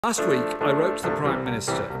Last week, I wrote to the Prime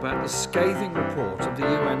Minister about the scathing report of the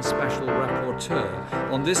UN Special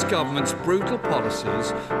Rapporteur on this government's brutal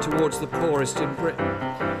policies towards the poorest in Britain.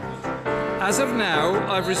 As of now,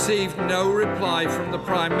 I've received no reply from the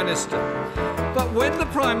Prime Minister. But when the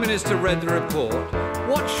Prime Minister read the report,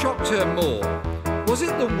 what shocked her more? Was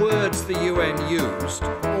it the words the UN used,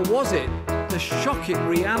 or was it the shocking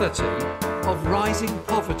reality of rising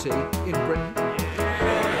poverty in Britain?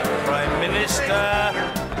 Prime Minister.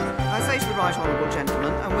 I say to the Right Honourable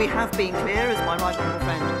Gentleman, and we have been clear, as my Right Honourable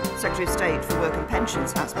friend, Secretary of State for Work and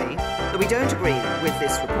Pensions has been, that we don't agree with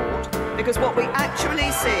this report, because what we actually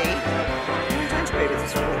see... We don't agree with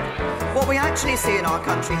this report. What we actually see in our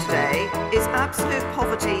country today is absolute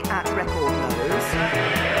poverty at record lows,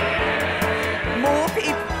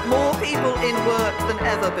 more people in work than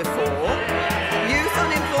ever before, youth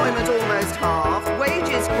unemployment almost halved,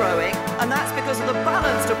 wages growing, and that's because of the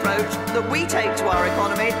balanced approach that we take to our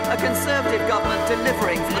economy, a Conservative government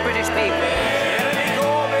delivering for the British people. Jeremy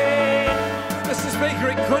Corbyn. Mr. Speaker,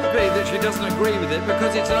 it could be that she doesn't agree with it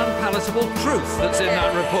because it's an unpalatable truth that's in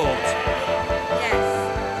that report.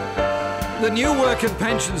 The new Work and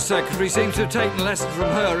Pensions Secretary seems to have taken lessons from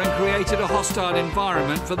her and created a hostile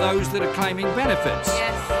environment for those that are claiming benefits.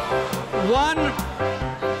 Yes.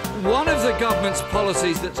 One of the government's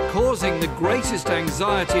policies that's causing the greatest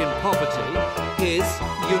anxiety and poverty is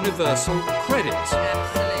universal credit.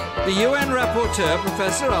 Absolutely. The UN rapporteur,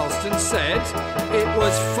 Professor Alston, said it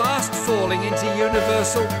was fast falling into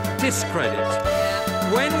universal discredit.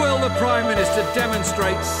 Yeah. When will the Prime Minister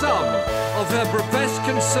demonstrate some of her professed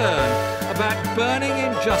concern about burning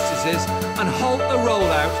injustices and halt the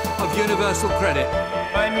rollout of universal credit?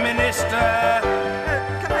 Prime Minister.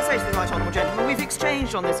 Can I say to the Right Honourable Gentleman, we've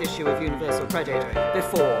exchanged on this issue of universal credit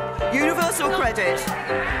before. Universal credit...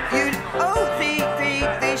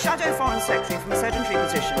 The Shadow Foreign Secretary from a sedentary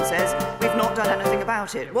position says we've not done anything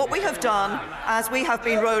about it. What we have done, as we have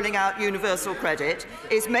been rolling out universal credit,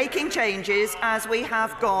 is making changes as we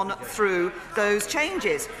have gone through those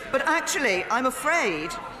changes. But actually, I'm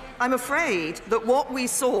afraid that what we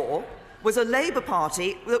saw was a Labour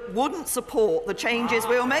Party that wouldn't support the changes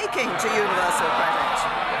we were making to universal credit.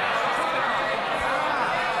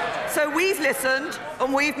 So we've listened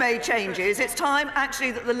and we've made changes. It's time,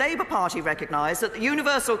 actually, that the Labour Party recognise that the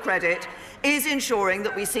universal credit is ensuring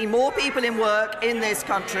that we see more people in work in this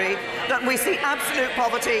country, that we see absolute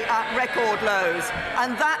poverty at record lows.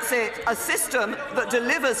 And that's it, a system that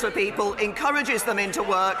delivers for people, encourages them into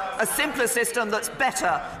work, a simpler system that's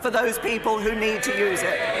better for those people who need to use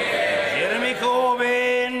it. Jeremy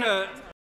Corbyn.